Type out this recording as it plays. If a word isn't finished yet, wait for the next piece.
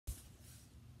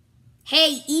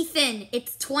Hey, Ethan,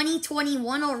 it's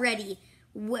 2021 already.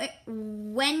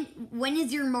 When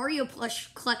is your Mario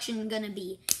plush collection gonna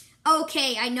be?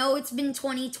 Okay, I know it's been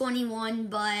 2021,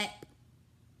 but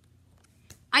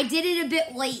I did it a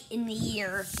bit late in the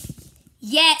year.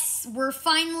 Yes, we're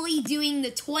finally doing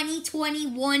the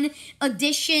 2021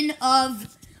 edition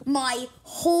of my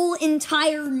whole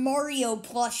entire Mario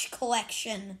plush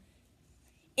collection.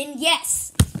 And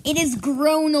yes, it has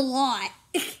grown a lot.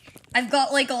 I've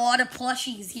got like a lot of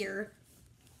plushies here.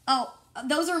 Oh,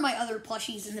 those are my other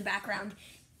plushies in the background.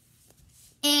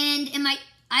 And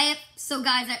so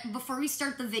guys, before we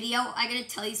start the video, I gotta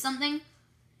tell you something.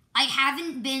 I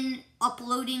haven't been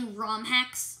uploading ROM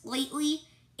hacks lately.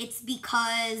 It's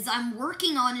because I'm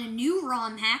working on a new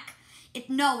ROM hack.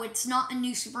 No, it's not a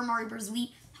new Super Mario Bros.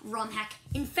 Wii ROM hack.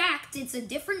 In fact, it's a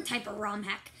different type of ROM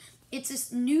hack.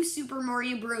 It's a new Super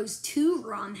Mario Bros. 2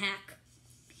 ROM hack.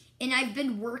 And I've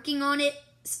been working on it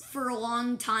for a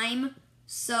long time.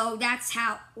 So that's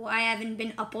why I haven't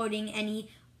been uploading any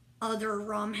other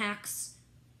ROM hacks.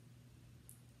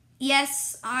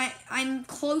 Yes, I'm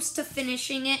close to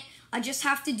finishing it. I just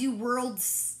have to do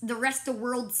the rest of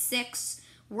World 6,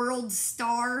 World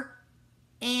Star,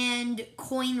 and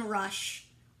Coin Rush.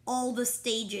 All the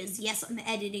stages. Yes, I'm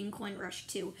editing Coin Rush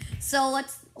too. So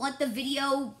let's let the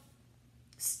video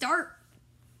start.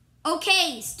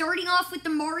 Okay, starting off with the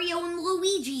Mario and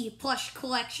Luigi plush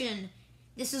collection.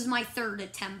 This is my third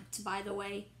attempt, by the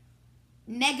way.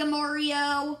 Mega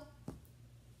Mario,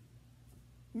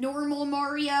 Normal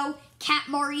Mario, Cat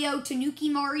Mario, Tanuki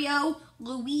Mario,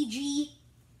 Luigi,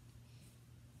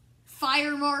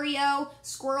 Fire Mario,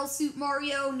 Squirrel Suit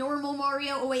Mario, Normal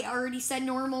Mario. Oh wait, I already said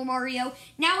Normal Mario.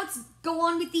 Now let's go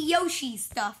on with the Yoshi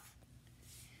stuff.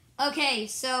 Okay,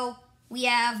 so we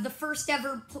have the first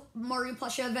ever Mario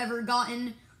plush I've ever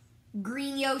gotten.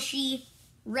 Green Yoshi,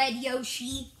 Red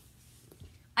Yoshi.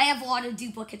 I have a lot of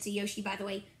duplicates of Yoshi, by the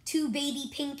way. 2 baby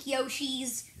pink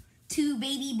Yoshis, 2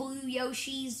 baby blue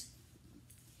Yoshis,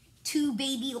 2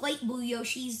 baby light blue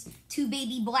Yoshis, 2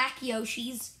 baby black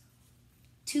Yoshis,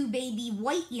 2 baby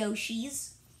white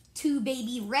Yoshis, 2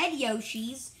 baby red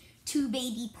Yoshis, 2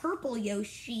 baby purple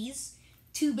Yoshis,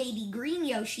 2 baby green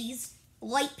Yoshis,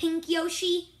 light pink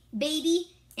Yoshi, baby,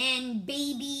 and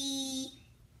baby...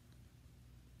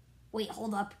 Wait,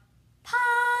 hold up.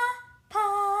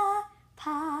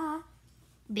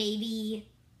 Baby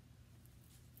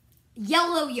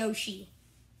yellow Yoshi.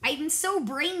 I'm so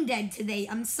brain dead today.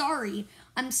 I'm sorry.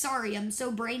 I'm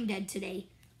so brain dead today.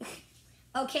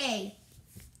 Okay.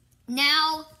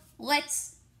 Now,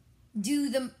 let's do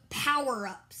the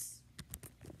power-ups.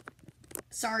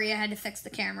 Sorry, I had to fix the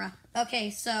camera.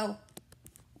 Okay, so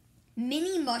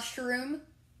Mini Mushroom,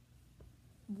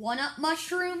 1-Up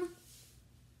Mushroom.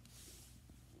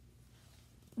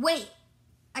 Wait,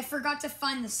 I forgot to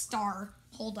find the star.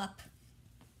 Hold up.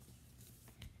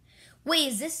 Wait,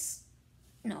 is this?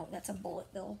 No, that's a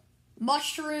bullet bill.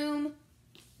 Mushroom,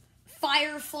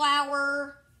 Fire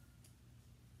Flower,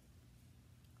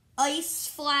 Ice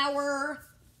Flower.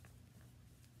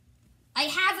 I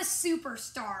have a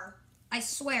superstar. I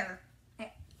swear.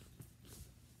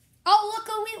 Oh, look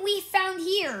what we found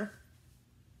here.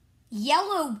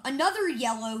 Another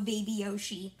yellow baby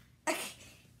Yoshi.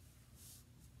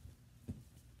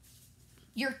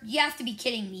 You have to be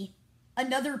kidding me.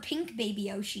 Another pink baby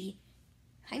Yoshi.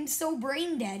 I'm so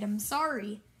brain dead. I'm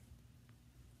sorry.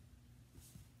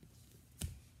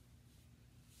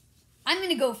 I'm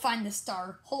gonna go find the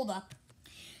star. Hold up.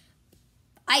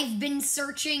 I've been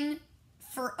searching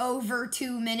for over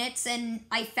 2 minutes and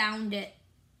I found it.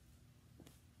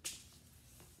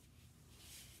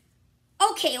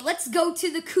 Okay, let's go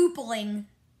to the Koopaling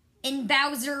and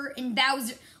Bowser.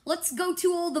 Let's go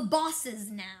to all the bosses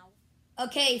now.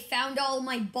 Okay, found all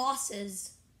my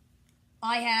bosses.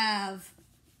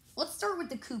 Let's start with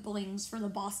the Koopalings for the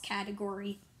boss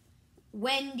category.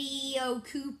 Wendy O.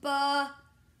 Koopa,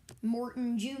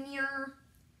 Morton Jr.,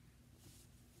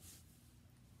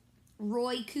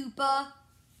 Roy Koopa,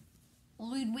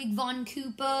 Ludwig von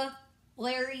Koopa,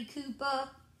 Larry Koopa,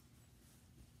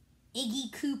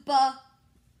 Iggy Koopa,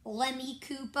 Lemmy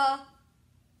Koopa.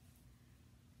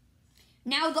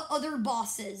 Now the other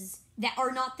bosses that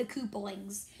are not the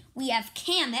Koopalings. We have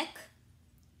Kamek.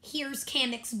 Here's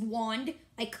Kamek's wand.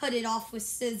 I cut it off with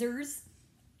scissors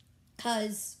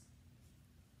because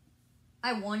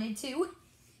I wanted to.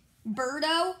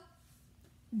 Birdo,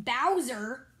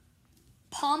 Bowser,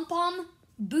 Pom Pom,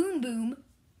 Boom Boom.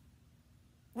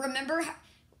 Remember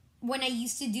when I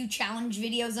used to do challenge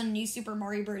videos on New Super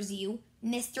Mario Bros. U?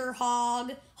 Mr.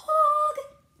 Hog,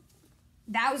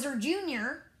 Bowser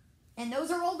Jr., and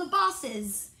those are all the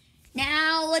bosses.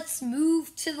 Now let's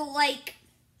move to the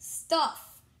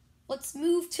stuff. Let's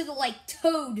move to the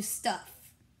Toad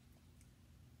stuff.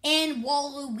 And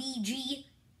Waluigi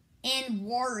and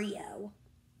Wario.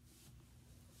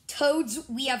 Toads,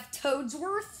 we have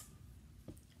Toadsworth,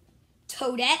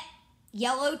 Toadette,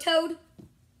 Yellow Toad.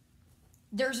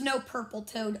 There's no purple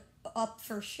Toad up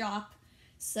for shop.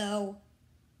 So,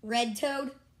 Red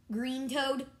Toad, Green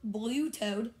Toad, Blue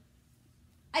Toad.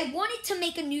 I wanted to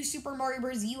make a new Super Mario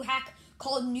Bros. U hack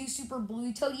called New Super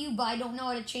Blue Toad U, but I don't know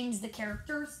how to change the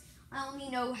characters. I only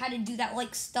know how to do that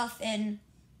stuff in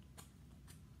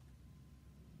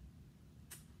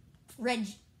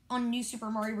on New Super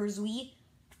Mario Bros. Wii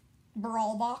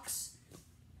Brawl Box.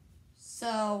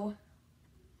 So,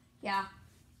 yeah.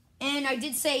 And I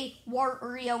did say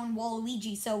Wario and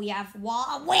Waluigi, so we have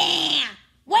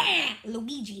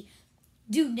Luigi.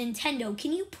 Dude, Nintendo,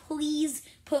 can you please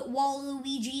put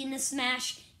Waluigi in a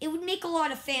Smash? It would make a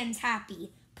lot of fans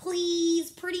happy.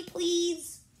 Please, pretty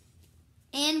please.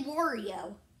 And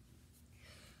Wario.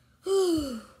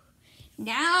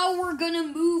 Now we're gonna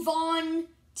move on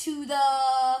to the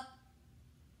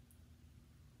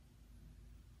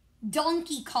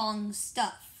Donkey Kong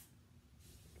stuff.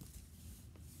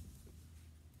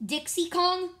 Dixie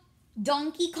Kong,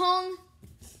 Donkey Kong,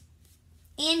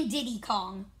 and Diddy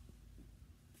Kong.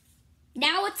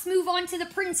 Now let's move on to the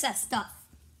princess stuff.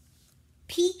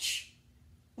 Peach,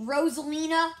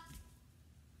 Rosalina,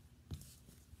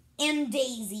 and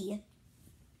Daisy.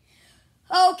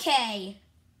 Okay,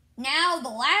 now the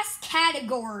last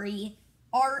category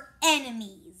are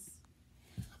enemies.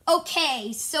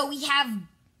 Okay, so we have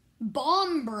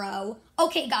Bomb Bro.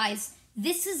 Okay, guys,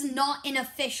 this is not an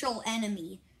official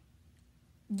enemy.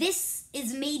 This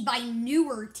is made by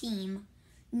Newer Team.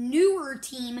 Newer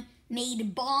Team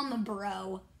made Bomb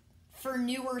Bro for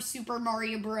newer Super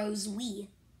Mario Bros. Wii.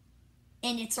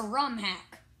 And it's a ROM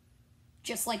hack.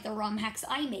 Just like the ROM hacks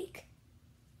I make.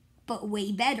 But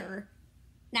way better.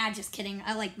 Nah, just kidding.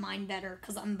 I like mine better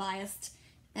because I'm biased.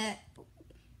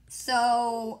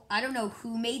 So, I don't know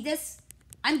who made this.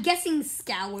 I'm guessing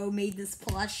Scowo made this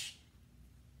plush.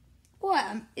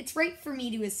 Well, it's right for me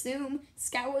to assume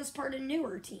Scowo's part of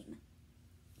Newer Team.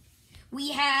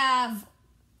 We have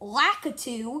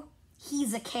Lakitu.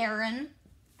 He's a Karen.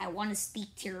 I want to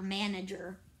speak to your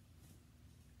manager.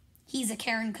 He's a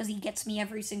Karen because he gets me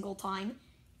every single time.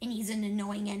 And he's an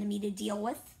annoying enemy to deal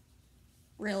with.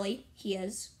 Really, he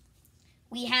is.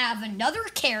 We have another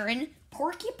Karen,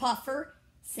 Porky Puffer.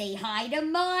 Say hi to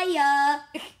Maya.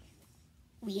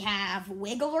 We have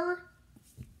Wiggler,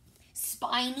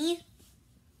 Spiny.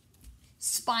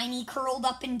 Spiny curled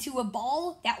up into a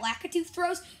ball that Lakitu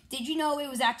throws. Did you know it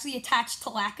was actually attached to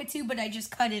Lakitu, but I just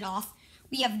cut it off?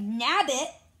 We have Nabbit,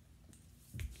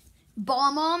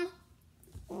 Bob-omb,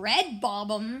 Red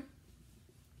Bob-omb,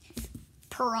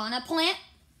 Piranha Plant,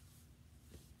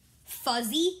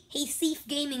 Fuzzy. Hey, Seif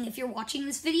Gaming, if you're watching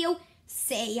this video,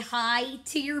 say hi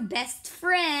to your best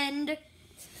friend.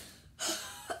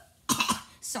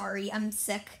 Sorry, I'm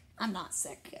sick. I'm not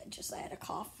sick, I had a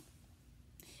cough.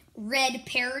 Red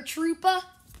Paratroopa,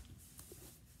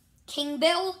 King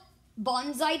Bill,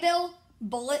 Bonsai Bill,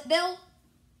 Bullet Bill.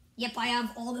 Yep, I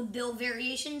have all the Bill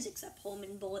variations except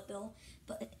homemade Bullet Bill.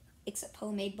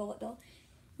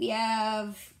 We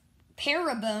have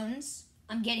Parabones.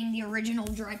 I'm getting the original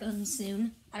Dry Bones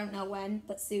soon. I don't know when,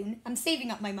 but soon. I'm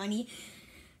saving up my money.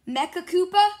 Mecha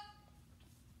Koopa,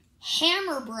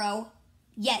 Hammer Bro.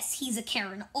 Yes, he's a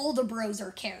Karen. All the bros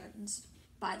are Karens,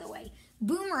 by the way.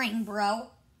 Boomerang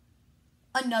Bro.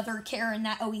 Another Karen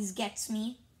that always gets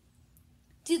me.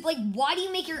 Dude, why do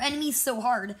you make your enemies so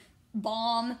hard?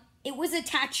 Bomb. It was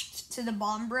attached to the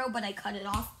Bomb Bro, but I cut it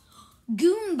off.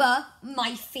 Goomba,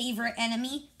 my favorite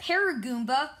enemy.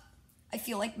 Paragoomba. I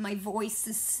feel like my voice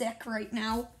is sick right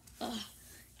now. Ugh.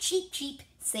 Cheep Cheep.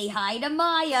 Say hi to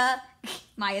Maya.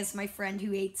 Maya's my friend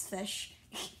who hates fish.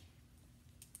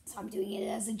 So I'm doing it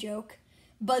as a joke.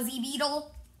 Buzzy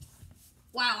Beetle.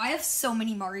 Wow, I have so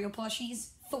many Mario plushies.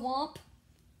 Thwomp.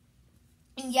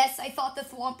 And yes, I thought the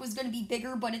Thwomp was going to be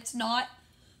bigger, but it's not.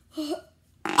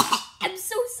 I'm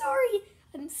so sorry.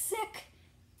 I'm sick.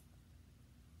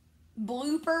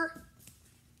 Blooper.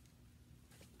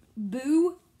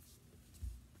 Boo.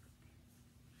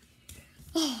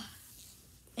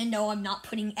 And no, I'm not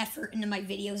putting effort into my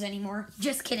videos anymore.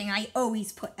 Just kidding, I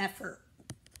always put effort.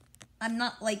 I'm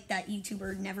not like that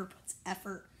YouTuber who never puts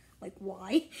effort.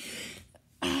 Why?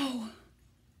 Oh.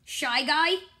 Shy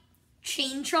Guy,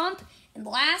 Chain Chomp, and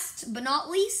last but not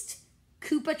least,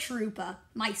 Koopa Troopa,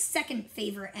 my second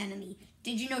favorite enemy.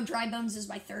 Did you know Dry Bones is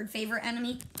my third favorite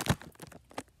enemy?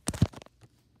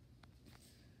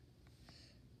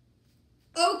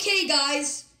 Okay,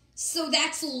 guys, so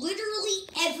that's literally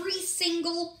every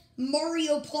single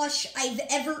Mario plush I've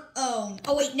ever owned.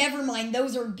 Oh, wait, never mind.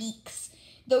 Those are beaks.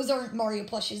 Those aren't Mario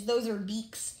plushes. Those are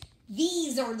beaks.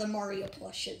 These are the Mario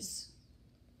plushes.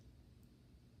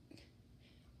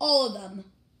 All of them.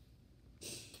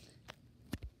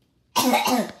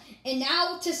 And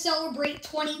now to celebrate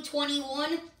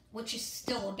 2021, which is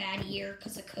still a bad year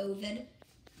because of COVID,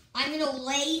 I'm going to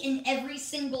lay in every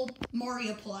single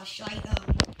Mario plush I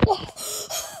own.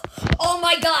 Oh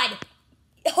my god.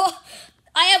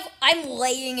 I'm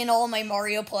laying in all my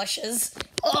Mario plushes.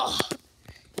 Ugh.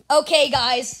 Okay,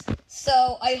 guys.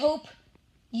 So I hope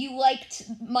you liked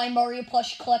my Mario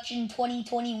plush collection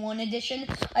 2021 edition.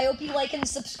 I hope you like and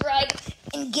subscribe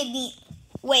and give me...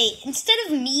 Wait, instead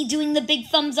of me doing the big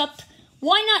thumbs up,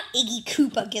 why not Iggy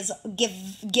Koopa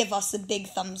give us a big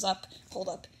thumbs up? Hold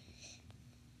up.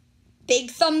 Big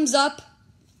thumbs up.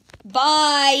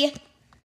 Bye.